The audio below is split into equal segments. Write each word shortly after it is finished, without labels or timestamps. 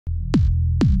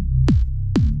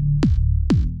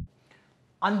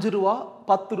5 ரூபா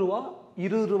 10 ரூபா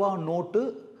 20 ரூபா நோட்டு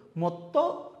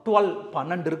மொத்தம்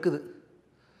 12 இருக்குது.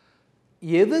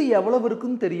 எது எவ்வளவு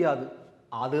இருக்குன்னு தெரியாது,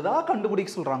 அதுதான்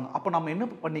கண்டுபிடிக்க சொல்றாங்க. அப்போ நம்ம என்ன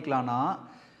பண்ணிக்கலாம்னா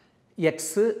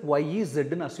எக்ஸ் ஒய்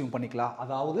ஜெட்னு அசியூம் பண்ணிக்கலாம்.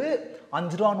 அதாவது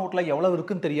 5 ரூபா நோட்டில் எவ்வளவு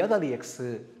இருக்குன்னு தெரியாது, அது எக்ஸு.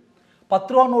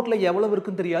 10 ரூபா நோட்டில் எவ்வளவு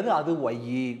இருக்குன்னு தெரியாது, அது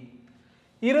ஒய்.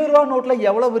 20 ரூபா நோட்டில்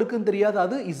எவ்வளவு இருக்குன்னு தெரியாது,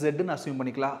 அது இசட்னு அசியூம்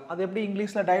பண்ணிக்கலாம். அது எப்படி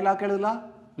இங்கிலீஷில் டயலாக் எழுதலாம்?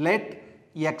 Let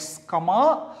X comma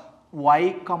Y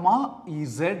comma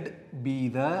Z be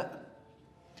the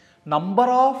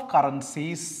number of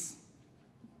currencies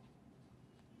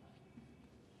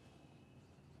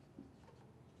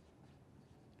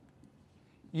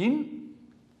in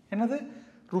என்னது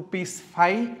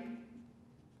 ₹5,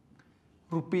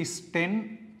 ₹10,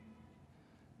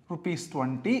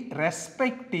 ₹20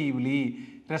 ரெஸ்பெக்டிவ்லி.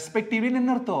 ரெஸ்பெக்டிவ்லி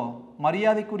என்ன அர்த்தம்?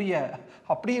 மரியாதைக்குரிய.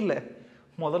 அப்படி இல்லை,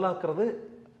 முதலாக்குறது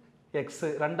எக்ஸ்,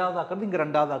 ரெண்டாவது ஆக்குறது இங்கே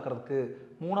ரெண்டாவது ஆக்குறதுக்கு,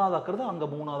 மூணாவது ஆக்குறது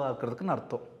அங்கே மூணாவது ஆக்குறதுக்குன்னு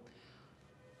அர்த்தம்.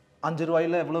 5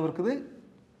 ரூபாயில் எவ்வளவு இருக்குது?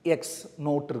 எக்ஸ்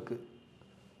நோட் இருக்கு.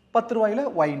 10 ரூபாயில்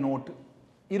ஒய் நோட்டு,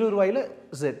 20 ரூபாயில்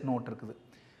ஜெட் நோட் இருக்குது.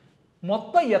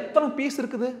 மொத்தம் எத்தனை பீஸ்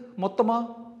இருக்குது? மொத்தமா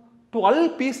 12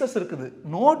 பீசஸ் இருக்குது.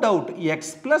 No doubt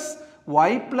X plus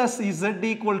Y plus Z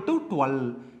equal to 12.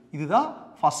 இதுதான்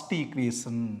first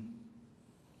equation.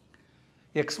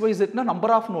 X Y ஜெட்னா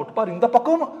number of note. பாரு, இந்த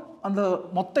பக்கம் அந்த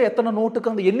மொத்தம் எத்தனை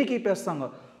நோட்டுக்கு அந்த எண்ணிக்கை பேசுறாங்க,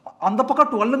 அந்த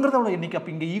பக்கம் 12ங்கிறது அவ்வளோ எண்ணிக்கை.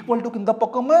 அப்போ இங்கே ஈக்குவல் டுக்கு இந்த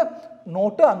பக்கமும்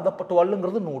நோட்டு, அந்த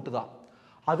 12ங்கிறது நோட்டு தான்.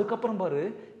 அதுக்கப்புறம் பாரு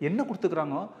என்ன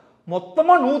கொடுத்துக்கிறாங்க,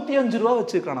 மொத்தமாக 105 ரூபா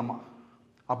வச்சுக்கிறானம்மா.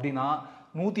 அப்படின்னா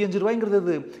 105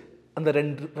 ரூபாய்ங்கிறது அந்த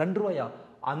ரெண்டு ரூபாயா,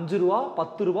 5 ரூபா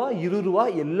 10 ரூபா 20 ரூபா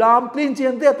எல்லாத்தையும்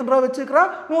சேர்ந்து எத்தனை ரூபா வச்சுக்கிறா?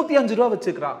 105 ரூபா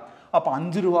வச்சுக்கிறா. அப்போ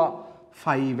 5 ரூபா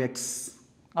 5x,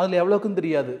 அதில் எவ்வளோக்குன்னு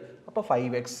தெரியாது, அப்போ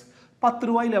 5x. 10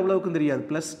 ரூபாயில் எவ்வளோக்குன்னு தெரியாது,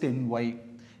 ப்ளஸ் 10y.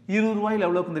 20 ரூபாயில்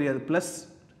எவ்வளோக்குன்னு தெரியாது, ப்ளஸ்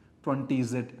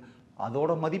 20z.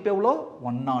 அதோட மதிப்பு எவ்வளோ?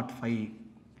 105.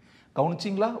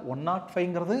 கவனிச்சிங்களா?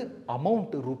 105ங்கிறது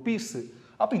அமௌண்ட், ருபீஸு.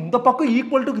 அப்போ இந்த பக்கம்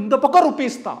ஈக்குவல் டு இந்த பக்கம்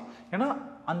ருபீஸ் தான். ஏன்னா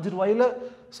 5 ரூபாயில்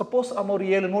சப்போஸ் நம்ம ஒரு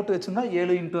 7 நோட்டு வச்சுருந்தா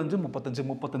 7 × 5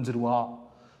 35 ரூபா.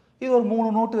 இது ஒரு 3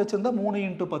 நோட்டு வச்சுருந்தா 3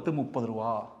 × 10 30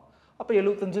 ரூபா. அப்போ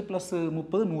 75 +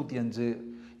 30 105.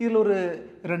 இதில் ஒரு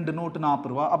 2 நோட்டு 40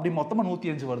 ரூபா. அப்படி மொத்தமாக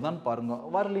 105 வருதான்னு பாருங்க.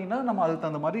 வரலைன்னா நம்ம அதுக்கு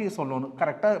தகுந்த மாதிரி சொல்லணும்.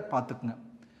 கரெக்டாக பார்த்துக்குங்க.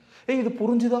 இது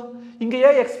புரிஞ்சுதா?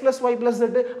 இங்கேயே X plus Y plus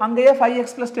jet, அங்கேயே 5x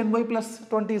 + 10y +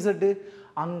 20z.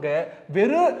 அங்கே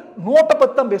வெறும் நோட்டை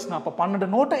பற்றி தான் பேசினா. அப்போ 12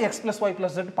 note X plus Y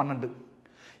plus jet 12.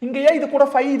 இங்கேயே இது கூட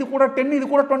 5, இது கூட 10, இது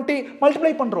கூட 20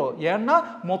 மல்டிப்ளை பண்ணுறோம். ஏன்னா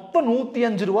மொத்தம்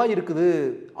 105 ரூபா இருக்குது.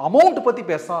 அமௌண்ட் பற்றி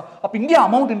பேசலாம். அப்போ இங்கே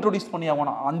அமௌண்ட் இன்ட்ரோடியூஸ் பண்ணி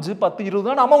ஆகணும். 5 10 20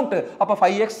 தான் அமௌண்ட். அப்போ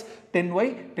 5x 10y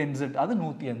 10z, அது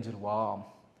 105 ரூபா.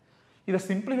 இதை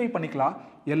சிம்பிளிஃபை பண்ணிக்கலாம்.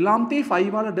 எல்லாத்தையும்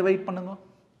 5ஆல் டிவைட் பண்ணுங்க.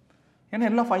 ஏன்னா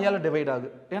எல்லாம் 5ஆல் டிவைட் ஆகுது.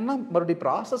 ஏன்னா மறுபடியும்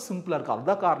ப்ராசஸ் சிம்பிளாக இருக்குது.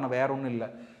 அதுதான் காரணம், வேற ஒன்றும் இல்லை.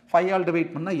 5ஆல்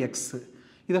டிவைட் பண்ணால் எக்ஸ்,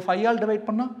 இதை 5ஆல் டிவைட்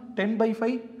பண்ணால்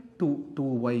 10/5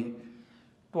 2y,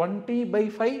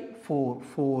 20/5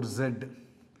 4z.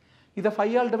 இதை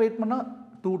 5ஆல் டிவைட் பண்ணால்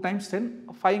 2 × 10,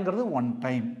 5ங்கிறது 1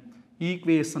 டைம்.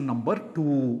 Equation number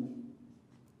 2.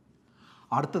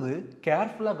 அடுத்தது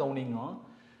கேர்ஃபுல்லாக கவனிங்க.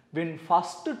 when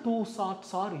first two sorts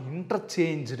are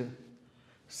interchanged,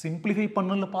 simplify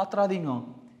பண்ணல பார்த்துறாதீங்க,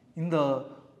 இந்த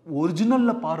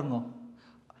ஒரிஜினலில் பாருங்க.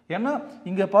 ஏன்னா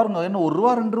இங்கே பாருங்க, என்ன 1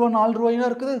 ரூபா 2 ரூபா 4 ரூபாய்னா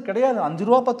இருக்குது கிடையாது. 5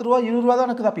 ரூபா 10 ரூபா 20 ரூபா தான்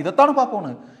இருக்குது. அப்போ இதைத்தானே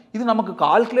பார்க்கணும். இது நமக்கு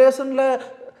கால்குலேஷனில்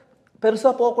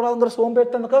பெருசாக போகக்கூடாதுங்கிற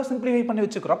சோம்பேறித்தனத்துக்காக சிம்பிளிஃபை பண்ணி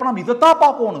வச்சுக்கிறோம். அப்போ நம்ம இதைத்தான்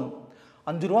பார்க்கணும்.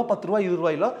 5 ரூபா 10 ரூபா 20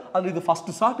 ரூபாயில் அதில் இது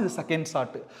ஃபர்ஸ்ட் ஷார்ட், இது செகண்ட்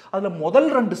ஷார்ட். அதில் முதல்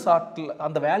 2 ஷார்ட்டில்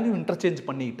அந்த வேல்யூ இன்டர்சேஞ்ச்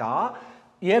பண்ணிட்டா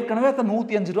ஏற்கனவே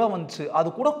 105 ரூபா வந்துச்சு, அது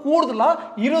கூட கூடுதலாக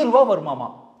 20 ரூபா வருமாமா.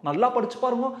 நல்லா படிச்சு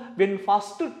பாருங்க. when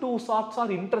first two sorts are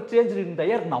interchanged in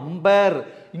their number,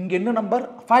 இங்க என்ன நம்பர்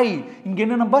 5, இங்க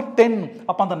என்ன நம்பர் 10.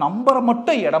 அப்ப அந்த நம்பரை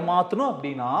மட்டும் இடமாத்தணும்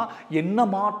அப்படின்னா என்ன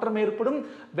மாற்றம் ஏற்படும்?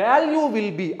 Value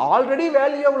will be, already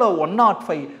value எவ்வளவு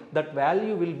 105, that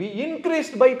value will be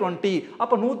increased by 20.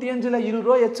 அப்ப 105ல 20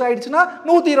 ரூபாய் எச்ச ஆயிடுச்சுன்னா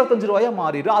 125 ரூபாயா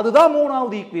மாறிடும். அதுதான்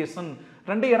மூணாவது ஈக்குவேஷன்.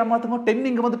 ரெண்டு இடமாத்துங்க. 10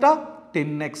 இங்க வந்துட்டா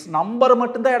 10x, நம்பர்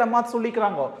மட்டும் தான் இடமாத்த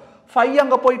சொல்லிக்கிறாங்க. 5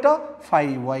 அங்க போயிட்டா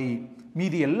 5y,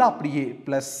 மீதி எல்லாம் அப்படியே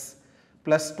பிளஸ்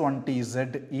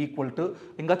 20z ஈக்குவல் டு,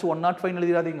 எங்காச்சும் 105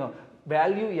 எழுதிடாதீங்க.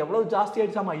 வேல்யூ எவ்வளவு ஜாஸ்தி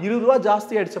ஆயிடுச்சாமா? 20 ரூபா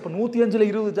ஜாஸ்தி ஆயிடுச்சு. அப்போ 105ல்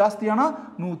 20 ஜாஸ்தியானா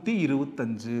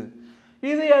 125.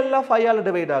 இது எல்லாம் 5ஆல்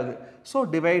டிவைட் ஆகுது. So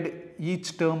divide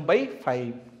each term by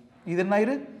 5. இது என்ன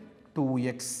ஆயிரு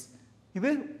 2x,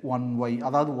 இது 1y,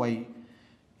 அதாவது y.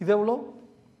 இது எவ்வளோ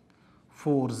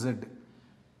 4z.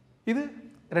 இது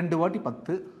 2 வாட்டி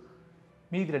 10,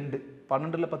 மீதி 2,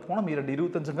 12ல் 10 போனால் மீதி 2,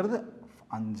 25ங்கிறது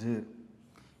 5.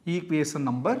 Equation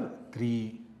number 3.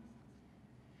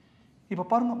 இப்போ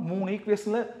பாருங்க மூணு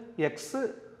ஈக்குவேஷனில் எக்ஸ்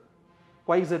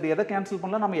ஒய் ஜெட் எதை கேன்சல்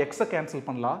பண்ணலாம், நம்ம எக்ஸை கேன்சல்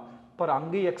பண்ணலாம். பாரு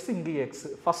அங்கே எக்ஸ் இங்கே எக்ஸ்.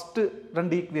 ஃபஸ்ட்டு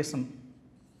ரெண்டு ஈக்குவேஷன்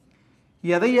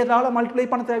எதை எதால் மல்டிப்ளை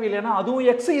பண்ண தேவையில்லை, ஏன்னா அதுவும்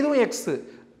எக்ஸ் இதுவும் எக்ஸ்,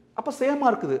 அப்போ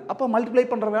சேமாக இருக்குது. அப்போ மல்டிப்ளை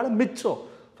பண்ணுற வேலை மிச்சம்.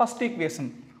 First equation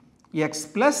X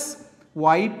plus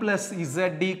Y plus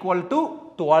Z equal to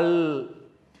 12.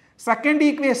 Second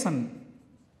equation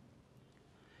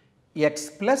X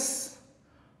plus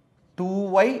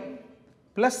 2y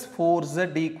plus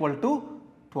 4z equal to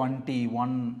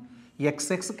 21. x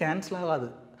x cancel ஆகாது,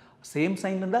 சேம்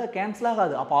சைன்ல இருந்தா கேன்சல்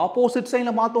ஆகாது. அப்போ ஆப்போசிட்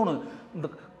சைன்ல மாத்தணும். இந்த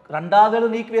ரெண்டாவது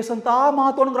ஈக்குவேஷன் தான்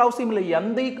மாத்தணுங்கிற அவசியம் இல்லை,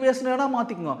 எந்த ஈக்குவேஷன் வேணா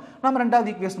மாத்திக்கோங்க. நம்ம ரெண்டாவது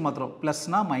equation மாத்துறோம்.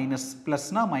 பிளஸ்னா minus,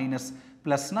 பிளஸ்னா minus,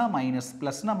 பிளஸ்னா minus,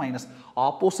 பிளஸ்னா minus.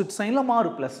 Opposite சைன்ல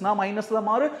மாறு, பிளஸ்னா மைனஸ்ல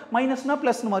மாறு, மைனஸ்னா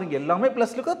பிளஸ்னு மாறு. எல்லாமே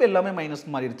பிளஸ்ல இருக்கு, அப்போ எல்லாமே மைனஸ்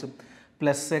மாறிடுச்சு.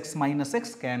 Plus X minus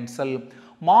X cancel.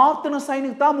 மாத்தின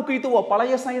சைனுக்கு தான் முக்கியத்துவம்,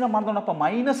 பழைய சைனை மறந்தோம். அப்போ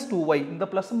மைனஸ் 2y, இந்த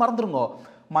plus மறந்துருங்க.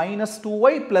 Minus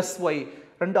 2y plus Y,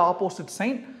 ரெண்டு ஆப்போசிட்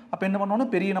சைன். அப்போ என்ன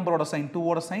பண்ணணும், பெரிய நம்பரோட சைன்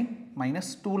 2ஓட சைன் மைனஸ்,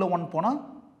 2ல் 1 போனால்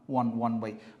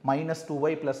 1y. Minus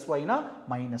 2y plus ஒய்னா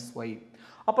minus Y.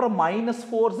 அப்புறம் minus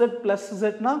 4z plus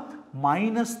zனா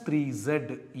minus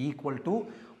 3z equal to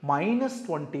minus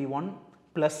 21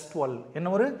 plus 12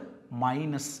 என்ன ஒரு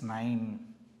மைனஸ் 9.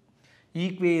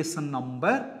 Equation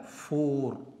number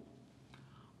 4.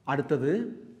 அடுத்தது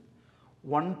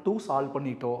 1 2 சால்வ்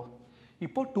பண்ணிட்டோம்.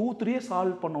 இப்போ 2 3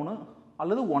 சால்வ் பண்ணணும்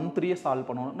அல்லது 1 3 சால்வ்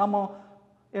பண்ணணும். நம்ம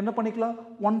என்ன பண்ணிக்கலாம்,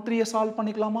 1 3 சால்வ்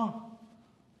பண்ணிக்கலாமா?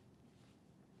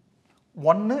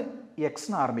 1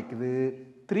 எக்ஸ்னு ஆரம்பிக்குது,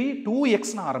 3 2x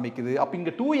ஆரம்பிக்குது. அப்போ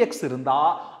இங்கே 2x இருந்தா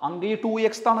அங்கேயே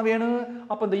 2x தானே வேணும்.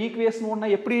 அப்போ இந்த ஈக்குவேஷன்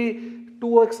 1 எப்படி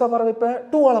 2x வர வைப்ப,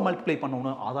 2ஆல் மல்டிப்ளை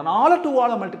பண்ணணும். அதனால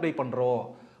 2ஆல் மல்டிப்ளை பண்ணுறோம்.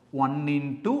 1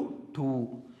 into 2,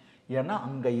 ஏன்னா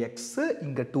அங்க x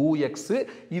இங்க 2x,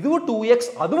 இதுவும் 2x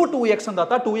அதுவும் 2x இருந்தா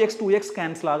தான் 2x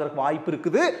கேன்சல் ஆகிறதுக்கு வாய்ப்பு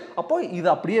இருக்குது. அப்போ இதை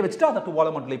அப்படியே வச்சுட்டு அதை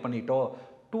 2ஆல் மல்டிப்ளை பண்ணிட்டோம்.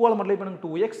 2ஆல் மல்டிப்ளை பண்ணுங்க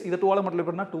 2x, இதை 2ஆல் மல்டிப்ளை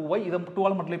பண்ணா 2y, இதை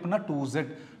 2ஆல் மல்டிப்ளை பண்ணா 2z.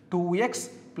 2x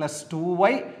plus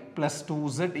 2y plus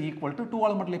 2z equal to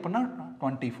 2ஆல் multiply பண்ணா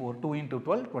 24. 2 into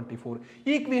 12 24.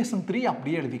 ஈக்குவேஷன் 3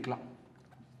 அப்படியே எழுதிக்கலாம்.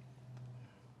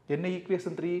 என்ன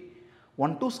ஈக்குவேஷன் 3?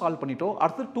 1 2 சால்வ் பண்ணிட்டோம்.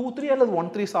 அடுத்து 2 3 அல்லது 1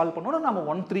 3 சால்வ் பண்ணோம்னா நம்ம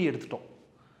 1 3 எடுத்துட்டோம்.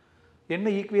 என்ன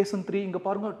ஈக்குவேஷன் 3 இங்க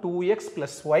பாருங்க, 2x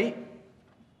plus y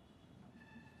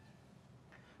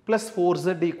plus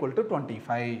 4z equal to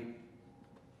 25.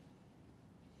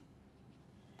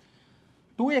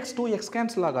 2x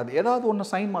cancel ஆகாது, ஏதாவது ஒன்று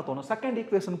சைன் மாற்றணும். செகண்ட்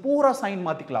ஈக்குவேஷன் பூரா சைன்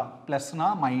மாற்றிக்கலாம். ப்ளஸ்னா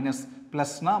மைனஸ்,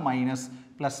 ப்ளஸ்னா மைனஸ்,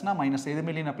 ப்ளஸ்னா மைனஸ், எது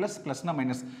மில்லினா plus, ப்ளஸ்னா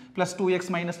minus, plus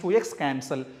 2x minus 2x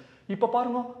cancel. இப்போ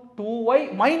பாருங்க 2y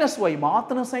மைனஸ் ஒய்,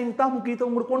 மாற்றின சைன் தான்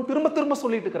முக்கியத்துவம் கொடுக்கணும். திரும்ப திரும்ப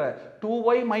சொல்லிட்டு இருக்கிற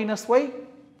 2y மைனஸ் ஒய்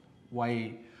y.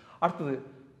 அடுத்தது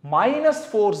மைனஸ்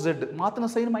 4z, மாத்தின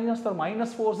சைன் மைனஸ் தான்,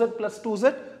 minus 4z plus 2z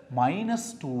minus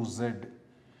 2z.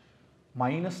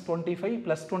 Minus 25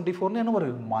 plus 24 என்ன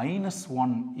வரும், மைனஸ்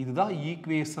 1. இதுதான்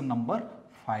ஈக்குவேஷன் நம்பர்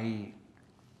 5.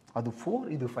 அது 4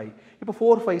 இது 5. இப்போ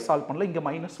 4 5 சால்வ் பண்ணல. இங்க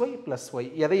மைனஸ் ஒய் பிளஸ் ஒய்,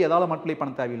 எதை எதால மல்டிப்ளை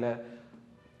பண்ண தேவையில்லை.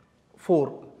 4.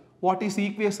 What is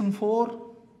equation 4?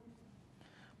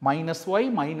 Minus Y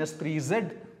minus 3z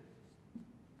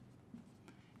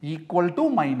equal to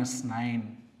minus 9.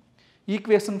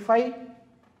 Equation 5,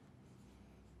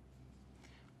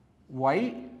 y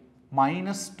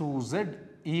minus 2z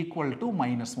equal to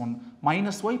minus 1.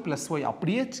 Minus y plus y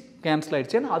அப்படியே கேன்சல்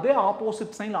ஆயிடுச்சு. அதே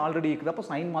ஆப்போசிட் சைன் ஆல்ரெடி இருக்குது. அப்போ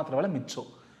சைன் மாத்திர வேலை மிச்சம்.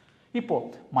 இப்போ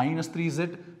minus 3z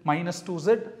minus 2z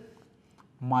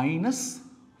minus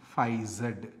 5z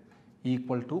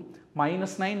equal to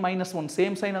minus 9 minus 1.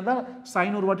 Same sign தான்,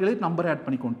 சைன் ஒரு வாட்டி எழுதி நம்பர் ஆட்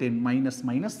பண்ணிக்கோங்க. 10 minus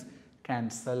minus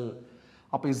cancel.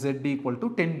 அப்போ z equal to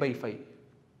 10/5.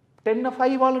 10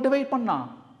 5ஆல் டிவைட் பண்ணா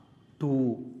 2.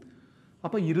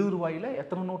 அப்போ 20 ரூபாயில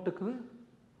எத்தனை நோட் இருக்குது,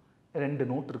 2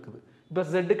 நோட் இருக்குது. இப்போ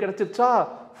z கிடைச்சிருச்சா,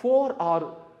 4 or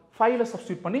 5ல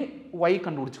சப்ஸ்டியூட் பண்ணி y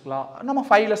கண்டுபிடிச்சிக்கலாம். நம்ம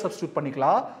 5ல சப்ஸ்டியூட்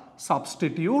பண்ணிக்கலாம்.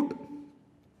 Substitute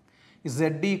z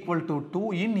equal to 2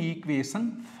 in equation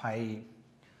 5.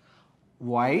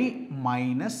 y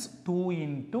minus 2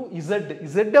 into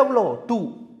z எவ்வளோ 2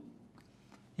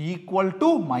 equal to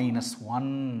minus 1.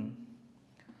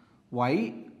 y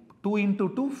 2 into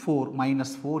 2 4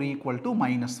 minus 4 equal to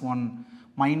minus 1.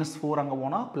 minus 4 அங்க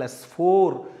போனா plus 4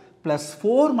 plus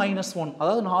 4 minus 1,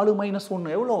 அதாவது 4 minus 1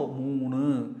 எவ்வளோ 3.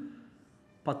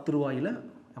 10 ரூபாயில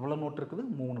எவ்வளோ நோட் இருக்குது,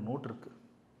 3 நோட் இருக்கு.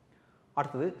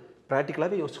 அடுத்தது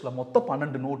ப்ராக்டிக்கலாகவே யோசிச்சுக்கலாம். மொத்தம்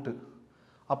 12 நோட்டு.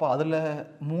 அப்போ அதில்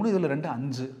 3 இதில் 2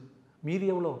 5, மீதி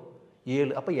எவ்வளோ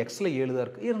 7. அப்போ எக்ஸில் 7 தான்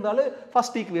இருக்குது. இருந்தாலும்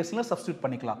ஃபர்ஸ்ட் ஈக்குவேஷனில் சப்ஸ்டியூட்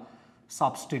பண்ணிக்கலாம்.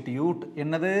 Substitute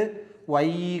என்னது, y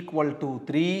equal to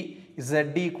 3, z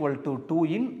equal to 2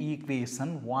 in equation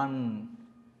 1.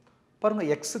 பாருங்க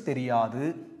எக்ஸ் தெரியாது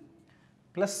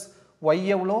ப்ளஸ் ஒய்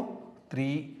எவ்வளோ 3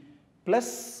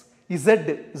 ப்ளஸ் இசட்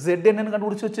இசட் என்னன்னு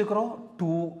கண்டுபிடிச்சி வச்சுக்கிறோம்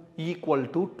 2 equal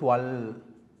to 12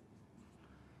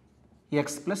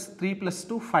 X plus 3 plus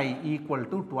 2 5 equal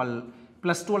to 12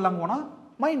 plus 12 அங்கே போனால்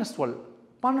மைனஸ் 12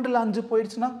 12ல் 5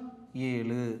 போயிடுச்சுன்னா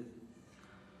 7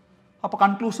 அப்போ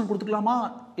கன்க்ளூஷன் கொடுத்துக்கலாமா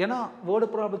ஏன்னா வேர்டு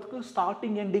ப்ராப்ளத்துக்கு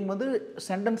ஸ்டார்டிங் எண்டிங் வந்து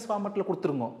சென்டென்ஸ் ஃபார்மேட்டில்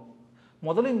கொடுத்துருங்க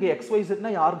முதல்ல இங்கே XYZனா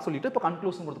யாருன்னு சொல்லிட்டு இப்போ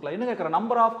கன்க்ளூஷன் கொடுத்துக்கலாம் என்ன கேட்குறா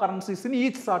number of currencies in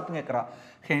each சார்ட்னு கேட்குறா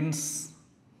hence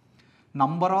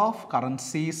number of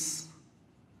currencies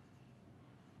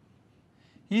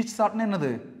each சார்ட்னா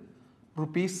என்னது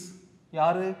ருபீஸ்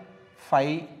யாரு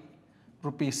 5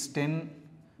 ருபீஸ் 10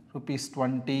 ருபீஸ்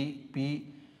 20 பி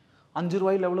 5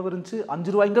 ரூபாயில் எவ்வளவு இருந்துச்சு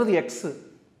 5 ரூபாய்ங்கிறது எக்ஸ்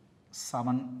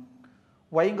 7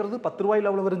 ஒய்ங்கிறது 10 ரூபாயில்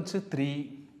எவ்வளவு இருந்துச்சு 3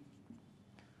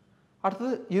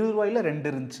 அடுத்தது 20 ரூபாயில்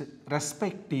 2 இருந்துச்சு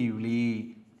ரெஸ்பெக்டிவ்லி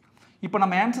இப்போ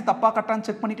நம்ம ஆன்சர் தப்பா கரெக்டான்னு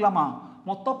செக் பண்ணிக்கலாமா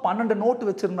மொத்தம் 12 நோட்டு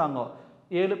வச்சிருந்தாங்க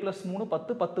 7 + 3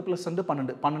 10 10 + 2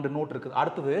 12 நோட் இருக்குது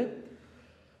அடுத்தது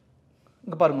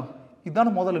இங்க பாருங்க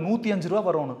இதான முதல்ல 105 ரூபா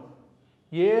வரணும்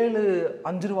 7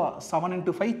 5 ரூபா 7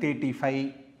 × 5 35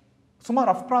 சும்மா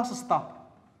ரஃப் ப்ராசஸ் தான்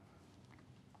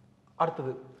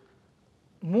அடுத்தது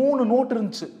 3 நோட்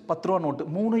இருந்துச்சு 10 ரூபா நோட்டு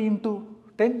 3 ×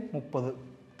 10 30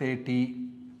 30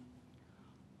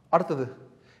 அடுத்தது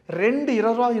 2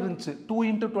 20 ரூபா இருந்துச்சு 2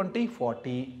 × 20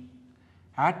 40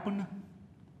 ஆட் பண்ணு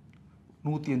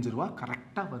 105 ரூபா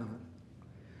கரெக்டாக வருது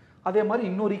அதே மாதிரி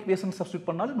இன்னொரு ஈக்குவேஷன் சப்ஸ்டியூட்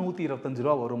பண்ணாலும் 125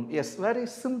 ரூபா வரும் yes very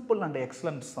simple and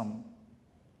excellent some